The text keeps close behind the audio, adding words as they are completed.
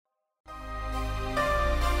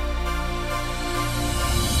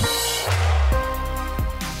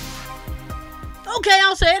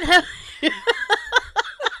say it.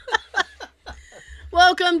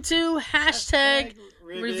 Welcome to hashtag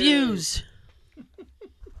reviews.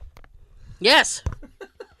 Yes.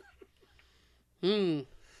 I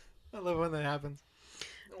love when that happens.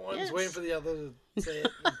 One's waiting for the other to say it.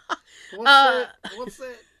 What's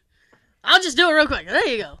that? I'll just do it real quick. There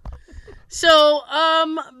you go. So,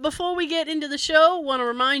 before we get into the show, want to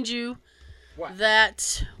remind you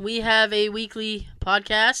that we have a weekly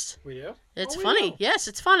podcast. We do? It's funny. Yes,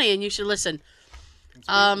 it's funny, and you should listen.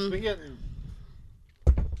 You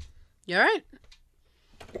all right?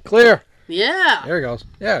 Clear. Yeah. There it goes.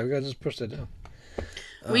 Yeah, we gotta just push that down.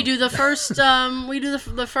 We do the first,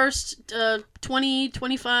 the first 20,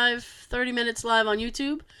 25, 30 minutes live on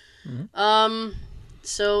YouTube. Mm-hmm.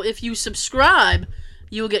 So if you subscribe,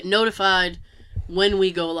 you will get notified when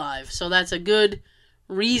we go live. So that's a good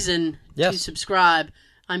reason to subscribe.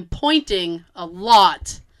 I'm pointing a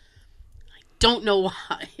lot. I don't know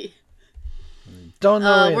why. Don't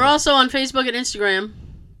know. We're also on Facebook and Instagram.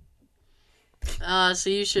 So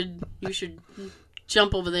you should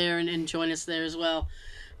jump over there and join us there as well.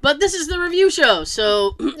 But this is the review show,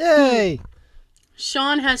 so yay!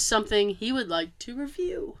 Sean has something he would like to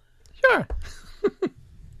review. Sure.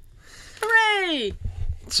 Hooray!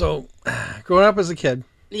 So, growing up as a kid,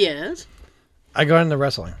 Yes. I got into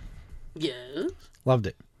wrestling. Yes. Loved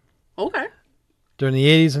it. Okay. During the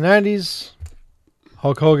 80s and 90s,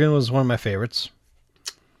 Hulk Hogan was one of my favorites.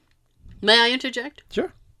 May I interject?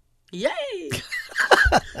 Sure. Yay!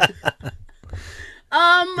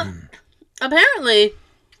 Apparently,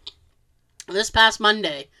 this past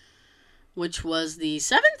Monday, which was the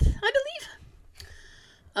 7th, I believe.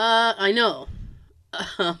 I know.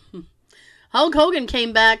 Hulk Hogan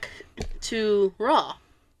came back to Raw.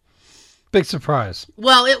 Big surprise.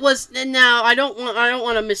 Well, it was. Now I don't want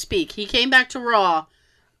to misspeak. He came back to Raw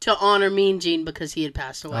to honor Mean Gene because he had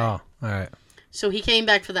passed away. Oh, all right. So he came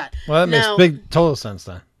back for that. Well, that makes total sense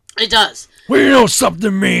then. It does. We know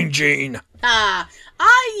something, Mean Gene.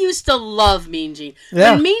 I used to love Mean Gene.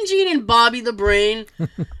 Yeah. When Mean Gene and Bobby the Brain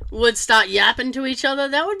would start yapping to each other,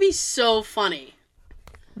 that would be so funny.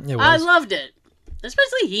 It was. I loved it.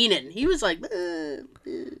 Especially Heenan. He was like...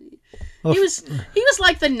 He was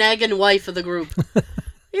like the nagging wife of the group.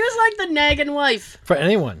 He was like the nagging wife. For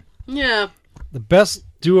anyone. Yeah. The best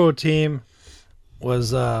duo team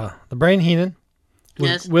was the Brain Heenan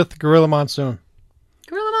with Gorilla Monsoon.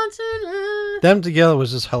 Gorilla Monsoon. Them together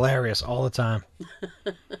was just hilarious all the time.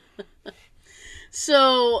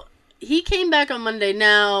 So, he came back on Monday.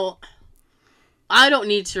 Now, I don't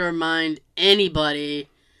need to remind anybody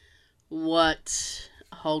what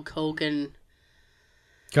Hulk Hogan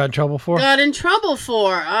got in trouble for?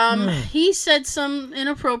 He said some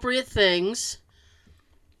inappropriate things.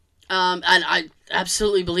 And I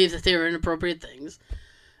absolutely believe that they were inappropriate things.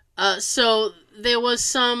 So, there was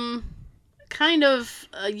some kind of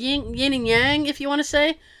yin and yang, if you want to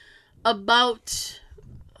say, about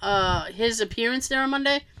his appearance there on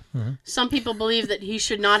Monday. Mm-hmm. Some people believe that he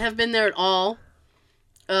should not have been there at all,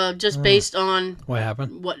 just based on what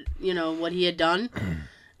happened, what he had done.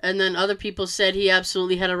 And then other people said he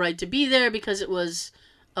absolutely had a right to be there because it was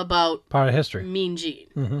about part of history. Mean Gene.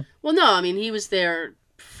 Mm-hmm. Well, no, I mean he was there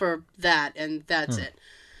for that, and that's it.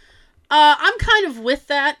 I'm kind of with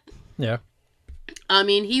that. Yeah. I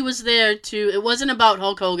mean, he was there to... It wasn't about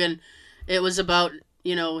Hulk Hogan. It was about,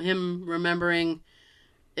 him remembering...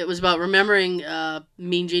 It was about remembering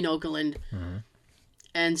Mean Gene Okerlund. Mm-hmm.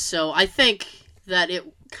 And so I think that it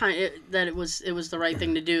was the right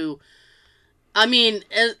thing to do. I mean,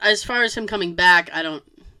 as far as him coming back, I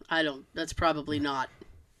don't... That's probably not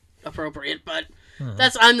appropriate, but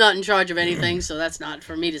I'm not in charge of anything, so that's not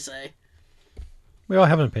for me to say. We all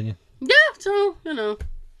have an opinion. Yeah, so,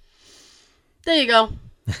 There you go.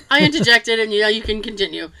 I interjected, and you can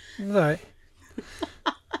continue. All right.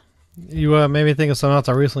 You made me think of something else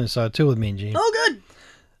I recently saw too with Mean Gene. Oh, good.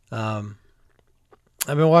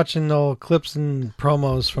 I've been watching old clips and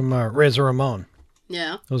promos from Razor Ramon.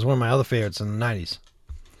 Yeah. It was one of my other favorites in the 90s.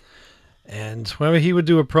 And whenever he would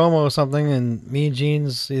do a promo or something, and Mean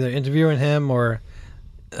Gene's either interviewing him or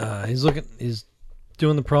he's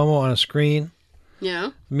doing the promo on a screen.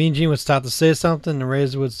 Yeah. Mean Gene would start to say something, and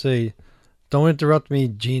Razor would say, "Don't interrupt me,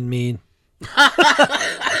 Gene Mean."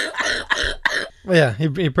 Well, yeah,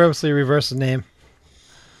 he purposely reversed the name.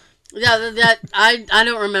 Yeah, that I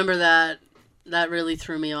don't remember that. That really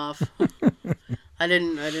threw me off. I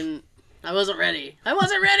wasn't ready.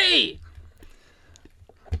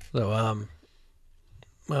 So,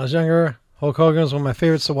 when I was younger, Hulk Hogan was one of my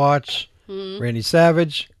favorites to watch. Mm-hmm. Randy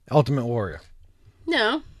Savage, Ultimate Warrior.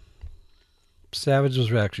 No. Savage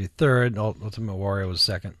was actually third. Ultimate Warrior was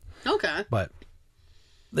second. Okay. But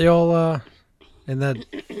they all in that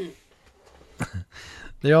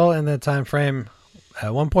they all in that time frame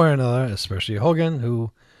at one point or another, especially Hogan,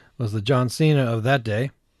 who was the John Cena of that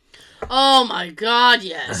day. Oh my God,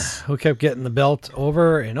 yes. Who kept getting the belt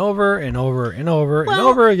over and over and over and over and Well,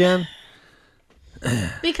 over again.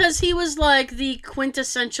 Because he was like the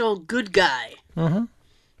quintessential good guy. Mm-hmm.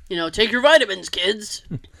 You know, take your vitamins, kids.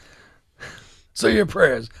 Say your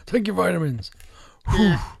prayers. Take your vitamins.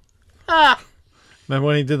 Ah, Remember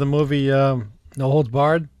when he did the movie No Holds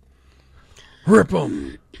Barred? Rip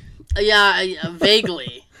 'em. yeah,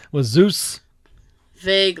 vaguely. With Zeus.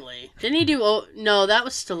 Vaguely. Didn't he do... Oh, no, that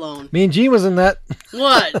was Stallone. Mean Gene was in that.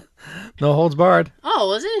 What? No Holds Barred. Oh,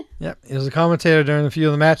 was he? Yep. He was a commentator during a few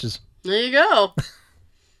of the matches. There you go.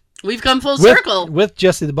 We've come full circle. With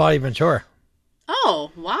Jesse the Body Ventura.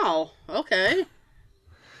 Oh, wow. Okay.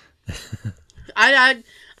 I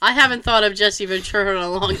haven't thought of Jesse Ventura in a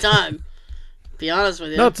long time. Be honest with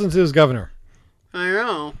you. Not since he was governor. I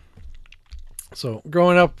know. So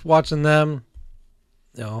growing up watching them,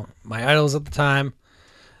 you know, my idols at the time,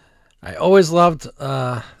 I always loved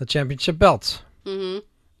the championship belts. Mm-hmm.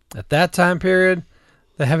 At that time period,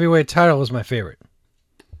 the heavyweight title was my favorite.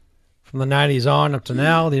 From the 90s on up to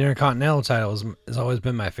now, the Intercontinental title has always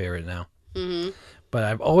been my favorite now. Mm-hmm. But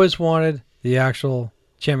I've always wanted the actual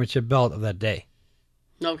championship belt of that day.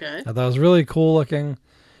 Okay. I thought it was really cool looking.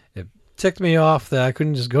 It ticked me off that I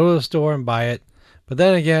couldn't just go to the store and buy it. But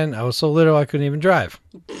then again, I was so little I couldn't even drive.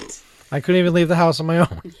 I couldn't even leave the house on my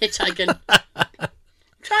own. Hitchhiking.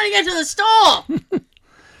 Trying to get to the store.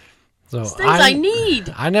 So It's things I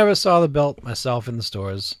need. I never saw the belt myself in the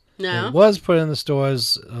stores. No. It was put in the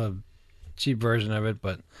stores, a cheap version of it,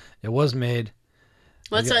 but it was made.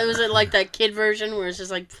 Was it like that kid version where it's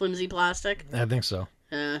just like flimsy plastic? I think so.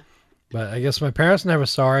 Yeah. But I guess my parents never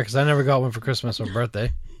saw it because I never got one for Christmas or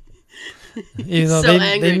birthday. Even though So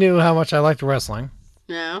they angry. knew how much I liked wrestling.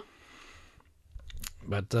 No.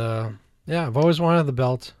 But yeah, I've always wanted the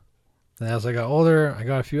belt. And as I got older, I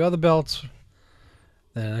got a few other belts.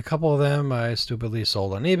 And a couple of them I stupidly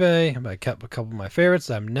sold on eBay. But I kept a couple of my favorites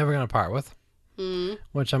that I'm never going to part with. Mm.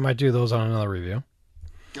 Which I might do those on another review.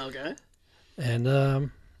 Okay. And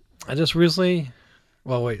I just recently...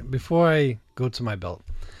 Well, wait. Before I go to my belt.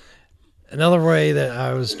 Another way that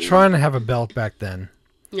I was trying to have a belt back then.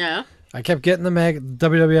 Yeah. I kept getting the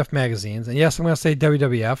WWF magazines. And yes, I'm going to say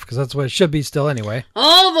WWF because that's what it should be still anyway.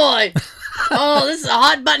 Oh, boy. Oh, this is a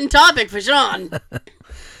hot button topic for Sean.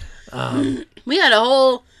 We had a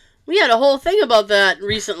whole thing about that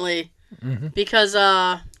recently. Mm-hmm. Because,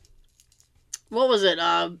 what was it?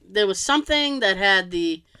 There was something that had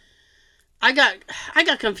the... I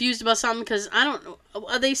got confused about something because I don't know.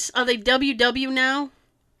 Are they WW now?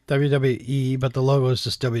 WWE, but the logo is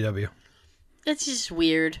just WW. It's just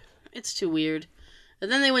weird. It's too weird.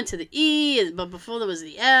 And then they went to the E, but before there was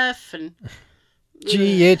the F, and...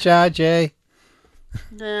 GHIJ.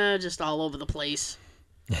 Just all over the place.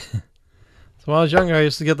 So when I was younger, I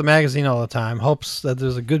used to get the magazine all the time. Hopes that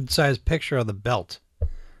there's a good sized picture of the belt.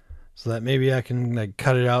 So that maybe I can like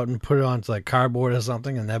cut it out and put it onto like cardboard or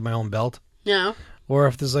something and have my own belt. Yeah. Or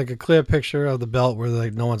if there's like a clear picture of the belt where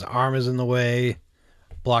like no one's arm is in the way,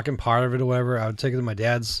 blocking part of it or whatever, I would take it to my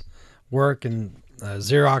dad's work and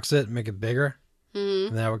Xerox it and make it bigger. Mm-hmm.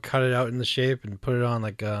 And then I would cut it out in the shape and put it on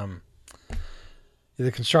like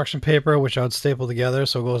either construction paper, which I would staple together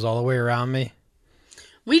so it goes all the way around me.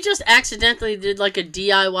 We just accidentally did like a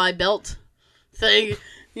DIY belt thing.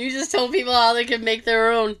 You just told people how they could make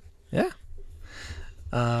their own. Yeah.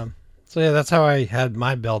 So yeah, that's how I had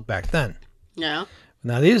my belt back then. Yeah.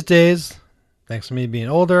 Now these days, thanks to me being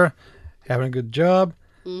older, having a good job,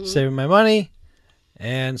 saving my money,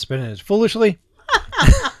 and spending it foolishly,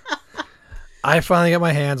 I finally got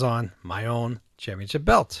my hands on my own championship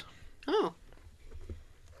belt. Oh.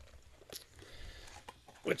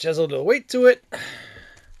 Which has a little weight to it.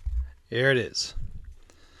 Here it is.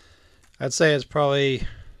 I'd say it's probably,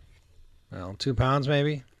 2 pounds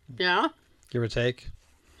maybe, Yeah. give or take.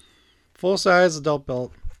 Full size adult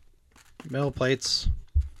belt. Metal plates.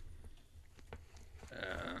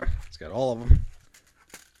 It's got all of them.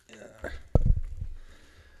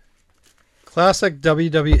 Classic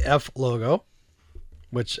WWF logo,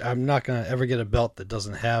 which I'm not going to ever get a belt that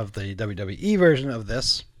doesn't have the WWE version of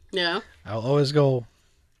this. Yeah. I'll always go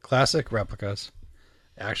classic replicas,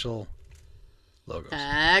 actual logos.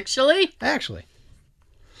 Actually.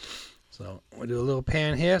 So we'll do a little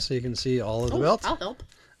pan here so you can see all of the belts. I'll help.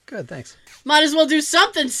 Good, thanks. Might as well do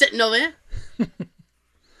something sitting over there.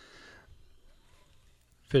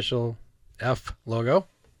 Official F logo.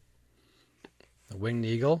 The winged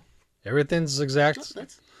eagle. Everything's exact.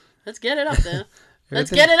 Let's get it up there.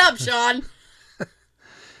 Let's get it up, Sean.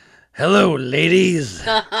 Hello, ladies.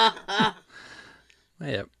 Yep.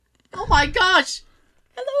 Oh my gosh.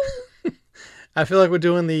 Hello. I feel like we're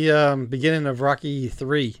doing the beginning of Rocky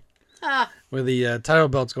 3. Ah. Where the title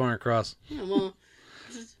belt's going across. Yeah, well,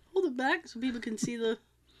 just hold it back so people can see the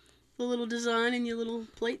little design in your little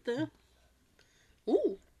plate there.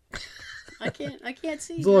 Ooh. I can't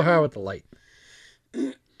see. It's a little hard with the light.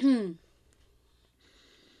 The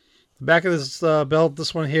back of this belt,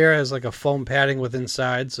 this one here, has like a foam padding with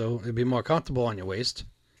inside, so it'd be more comfortable on your waist.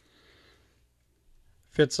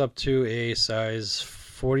 Fits up to a size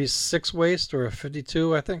 46 waist or a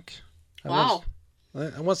 52, I think. Wow.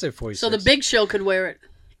 I want to say 46. So the Big Show could wear it.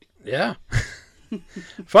 Yeah.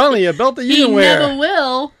 Finally, a belt that you can wear. He never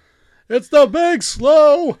will. It's the Big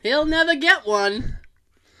Slow. He'll never get one.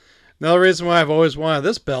 Another reason why I've always wanted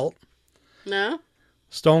this belt. No?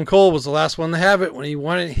 Stone Cold was the last one to have it when he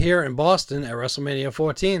won it here in Boston at WrestleMania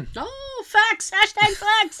 14. Oh, facts. Hashtag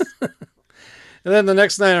facts. And then the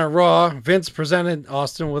next night on Raw, Vince presented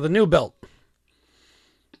Austin with a new belt.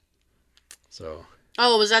 So.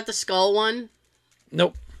 Oh, was that the skull one?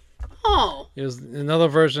 Nope. Oh. It was another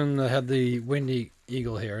version that had the Winged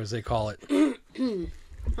Eagle here, as they call it.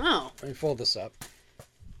 Oh. Let me fold this up.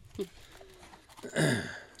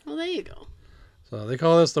 Well, there you go. So they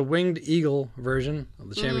call this the Winged Eagle version of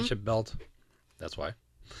the championship belt. That's why.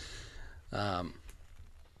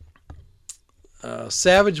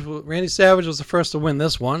 Randy Savage was the first to win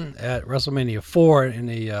this one at WrestleMania 4 in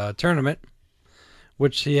the tournament,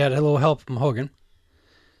 which he had a little help from Hogan.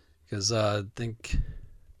 Because I think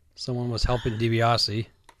someone was helping DiBiase,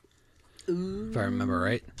 if I remember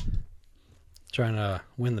right, trying to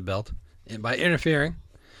win the belt. And by interfering,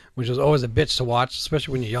 which was always a bitch to watch,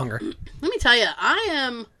 especially when you're younger. Let me tell you, I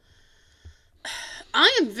am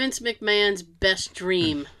Vince McMahon's best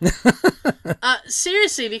dream.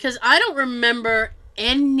 Seriously, because I don't remember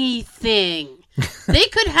anything. They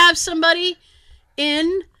could have somebody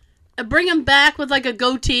in, bring him back with like a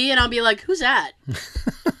goatee, and I'll be like, who's that?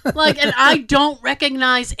 Like, and I don't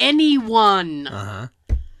recognize anyone. Uh-huh.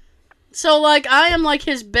 So, like, I am like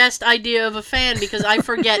his best idea of a fan because I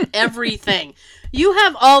forget everything. You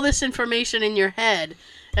have all this information in your head,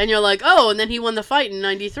 and you're like, oh, and then he won the fight in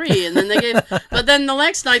 '93, and then they gave, but then the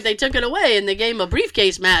next night they took it away and they gave him a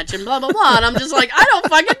briefcase match and blah blah blah. And I'm just like, I don't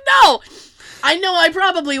fucking know. I know I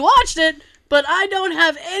probably watched it, but I don't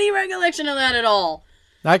have any recollection of that at all.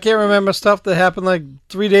 I can't remember stuff that happened like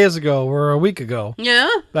 3 days ago or a week ago. Yeah?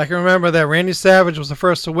 But I can remember that Randy Savage was the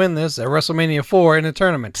first to win this at WrestleMania 4 in a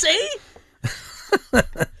tournament. See?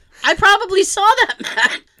 I probably saw that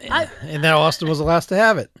match. And then Austin was the last to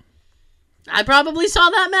have it. I probably saw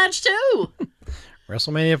that match too.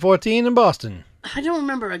 WrestleMania 14 in Boston. I don't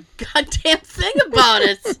remember a goddamn thing about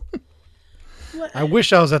it. What? I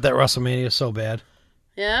wish I was at that WrestleMania so bad.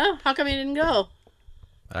 Yeah? How come you didn't go?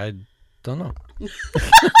 I don't know.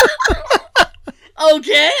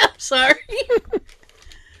 Okay, I'm sorry.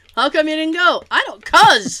 How come you didn't go? I don't,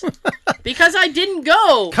 because I didn't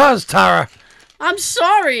go. Tara. I'm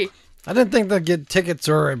sorry. I didn't think they'd get tickets,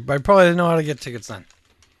 or I probably didn't know how to get tickets then.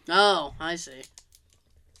 Oh, I see.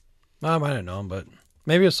 I might have known, but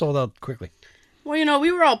maybe it sold out quickly. Well, you know,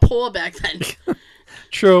 we were all poor back then.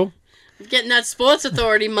 True. Getting that Sports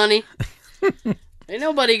Authority money. Ain't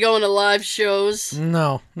nobody going to live shows.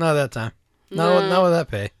 No, not that time. Not with that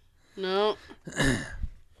pay. No.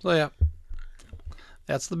 So, yeah.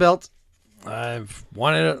 That's the belt. I've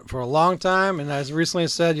wanted it for a long time, and I recently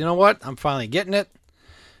said, you know what? I'm finally getting it.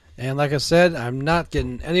 And like I said, I'm not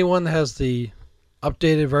getting anyone that has the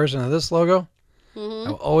updated version of this logo. Mm-hmm.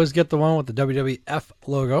 I will always get the one with the WWF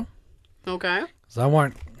logo. Okay. Because I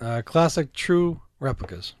want classic, true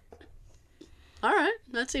replicas. All right.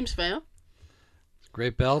 That seems fair.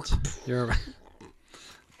 Great belt.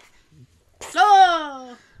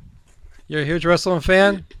 Oh! You're a huge wrestling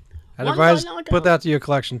fan? I'd advise put that to your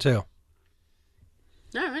collection, too.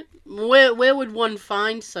 All right. Where would one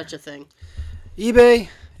find such a thing? eBay,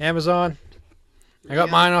 Amazon. I got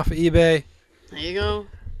mine off of eBay. There you go.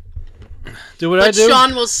 Do what I do.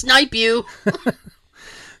 Sean will snipe you.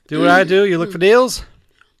 Do what I do. You look for deals.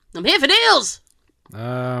 I'm here for deals.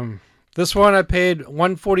 This one I paid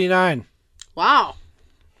 $149. Wow.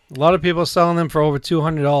 A lot of people are selling them for over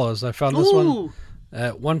 $200. I found this one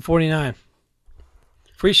at $149.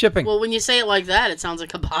 Free shipping. Well, when you say it like that, it sounds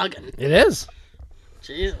like a bargain. It is.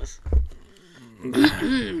 Jesus.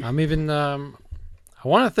 I'm even. I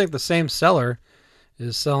want to think the same seller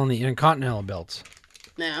is selling the Intercontinental belts.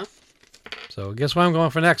 Yeah. So guess what I'm going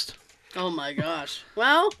for next? Oh my gosh.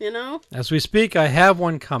 Well, you know. As we speak, I have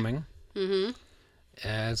one coming. Mm-hmm.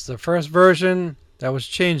 It's the first version that was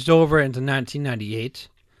changed over into 1998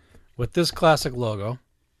 with this classic logo.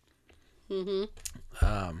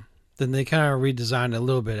 Mm-hmm. Then they kind of redesigned it a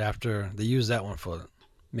little bit after they used that one for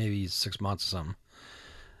maybe 6 months or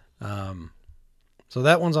something. So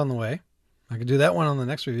that one's on the way. I could do that one on the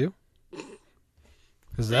next review.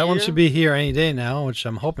 Because that one should be here any day now, which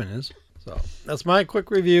I'm hoping is. So that's my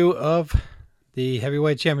quick review of the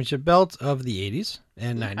Heavyweight Championship belt of the 80s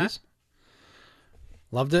and 90s.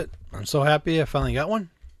 Loved it. I'm so happy I finally got one.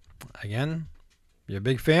 Again, if you're a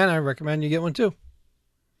big fan, I recommend you get one too.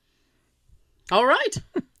 All right.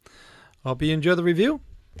 Hope you enjoy the review.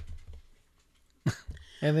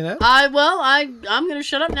 Anything else? I'm going to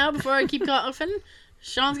shut up now before I keep coughing.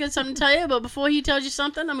 Sean's got something to tell you, but before he tells you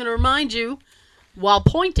something, I'm going to remind you, while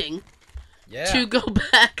pointing, to go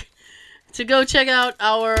back, to go check out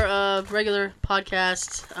our regular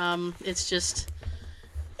podcast. It's just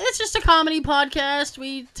a comedy podcast.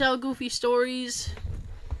 We tell goofy stories.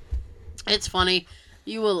 It's funny.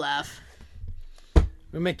 You will laugh.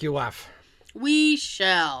 We make you laugh. We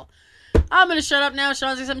shall. I'm going to shut up now.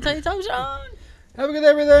 Sean's got something to tell you. Tell him, Sean. Have a good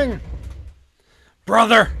everything.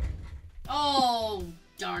 Brother. Oh,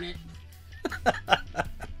 darn it.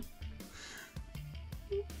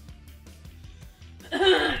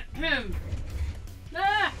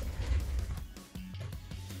 Ah.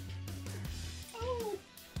 Oh.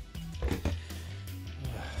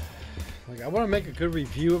 Like, I want to make a good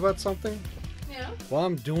review about something. Yeah. While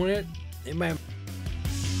I'm doing it, in my